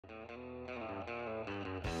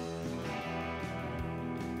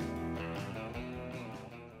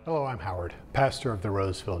Hello, I'm Howard, pastor of the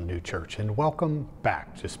Roseville New Church, and welcome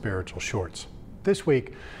back to Spiritual Shorts. This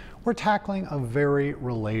week, we're tackling a very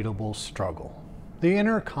relatable struggle, the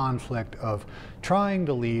inner conflict of trying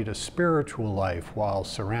to lead a spiritual life while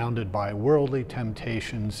surrounded by worldly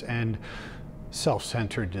temptations and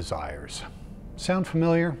self-centered desires. Sound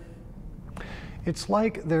familiar? It's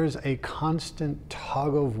like there's a constant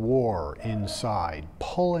tug of war inside,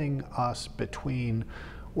 pulling us between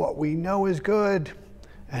what we know is good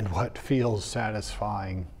and what feels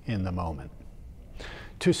satisfying in the moment.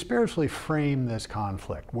 To spiritually frame this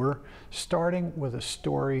conflict, we're starting with a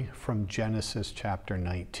story from Genesis chapter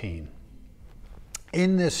 19.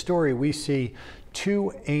 In this story, we see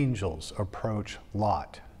two angels approach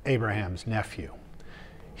Lot, Abraham's nephew.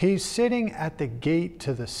 He's sitting at the gate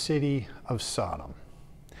to the city of Sodom.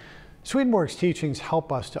 Swedenborg's teachings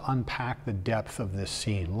help us to unpack the depth of this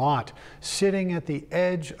scene. Lot, sitting at the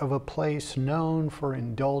edge of a place known for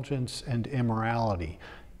indulgence and immorality.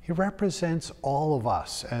 He represents all of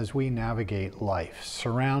us as we navigate life,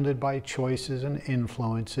 surrounded by choices and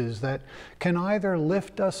influences that can either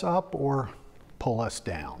lift us up or pull us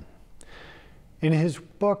down. In his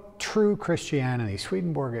book, True Christianity,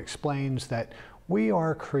 Swedenborg explains that we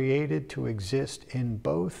are created to exist in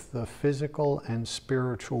both the physical and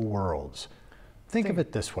spiritual worlds. Think of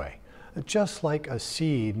it this way. Just like a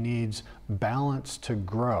seed needs balance to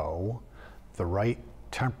grow, the right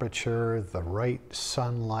temperature, the right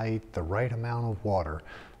sunlight, the right amount of water,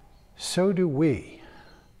 so do we.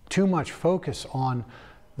 Too much focus on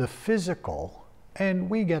the physical and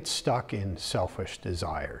we get stuck in selfish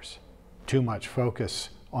desires. Too much focus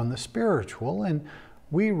on the spiritual and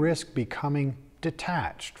we risk becoming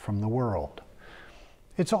detached from the world.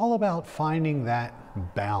 It's all about finding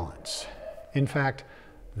that balance. In fact,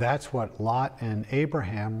 that's what Lot and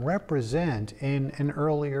Abraham represent in an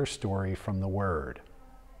earlier story from the Word.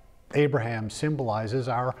 Abraham symbolizes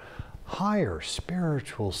our higher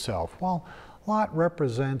spiritual self, while Lot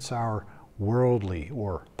represents our worldly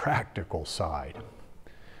or practical side.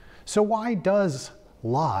 So why does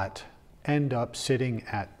Lot end up sitting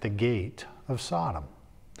at the gate of Sodom?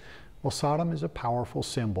 Well, Sodom is a powerful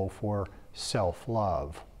symbol for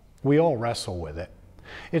self-love. We all wrestle with it.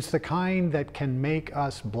 It's the kind that can make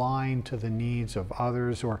us blind to the needs of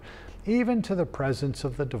others or even to the presence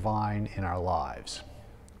of the divine in our lives.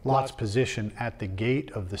 Lot's position at the gate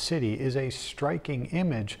of the city is a striking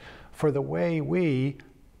image for the way we,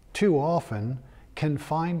 too often, can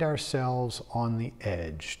find ourselves on the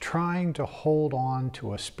edge, trying to hold on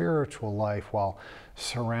to a spiritual life while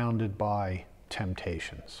surrounded by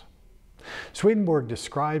temptations. Swedenborg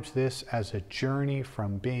describes this as a journey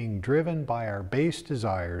from being driven by our base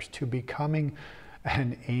desires to becoming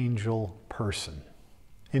an angel person.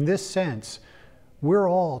 In this sense, we're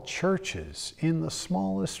all churches in the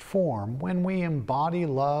smallest form when we embody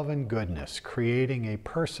love and goodness, creating a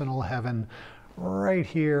personal heaven right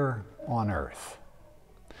here on earth.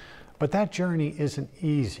 But that journey isn't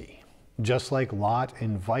easy. Just like Lot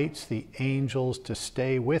invites the angels to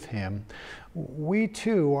stay with him, we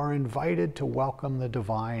too are invited to welcome the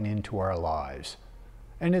divine into our lives.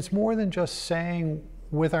 And it's more than just saying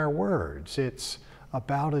with our words. It's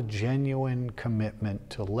about a genuine commitment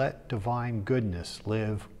to let divine goodness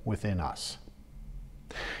live within us.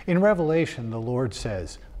 In Revelation, the Lord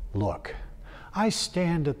says, "Look, I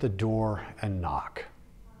stand at the door and knock."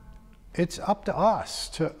 It's up to us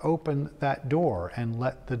to open that door and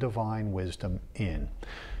let the divine wisdom in.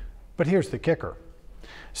 But here's the kicker.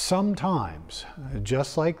 Sometimes,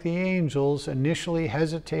 just like the angels initially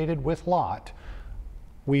hesitated with Lot,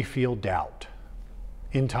 we feel doubt.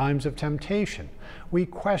 In times of temptation, we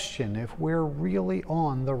question if we're really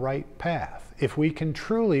on the right path, if we can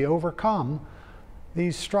truly overcome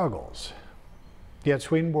these struggles. Yet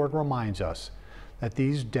Swedenborg reminds us that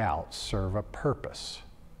these doubts serve a purpose.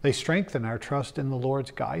 They strengthen our trust in the Lord's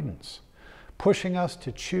guidance, pushing us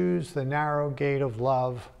to choose the narrow gate of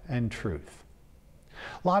love and truth.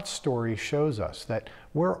 Lot's story shows us that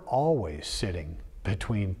we're always sitting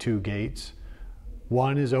between two gates.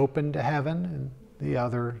 One is open to heaven and the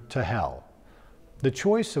other to hell. The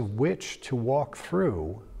choice of which to walk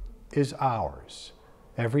through is ours,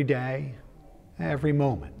 every day, every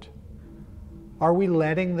moment. Are we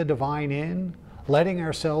letting the divine in, letting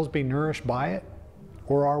ourselves be nourished by it?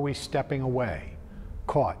 Or are we stepping away,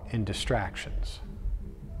 caught in distractions?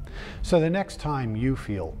 So the next time you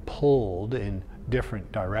feel pulled in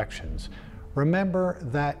different directions, remember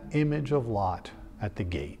that image of Lot at the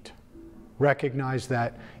gate. Recognize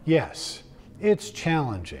that, yes, it's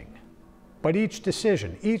challenging, but each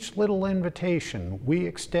decision, each little invitation we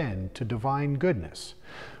extend to divine goodness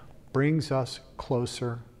brings us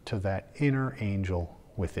closer to that inner angel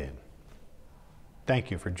within.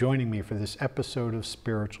 Thank you for joining me for this episode of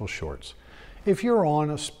Spiritual Shorts. If you're on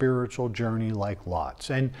a spiritual journey like lots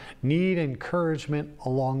and need encouragement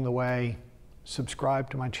along the way, subscribe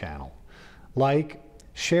to my channel. Like,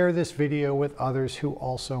 share this video with others who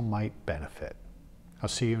also might benefit. I'll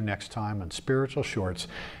see you next time on Spiritual Shorts,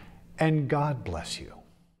 and God bless you.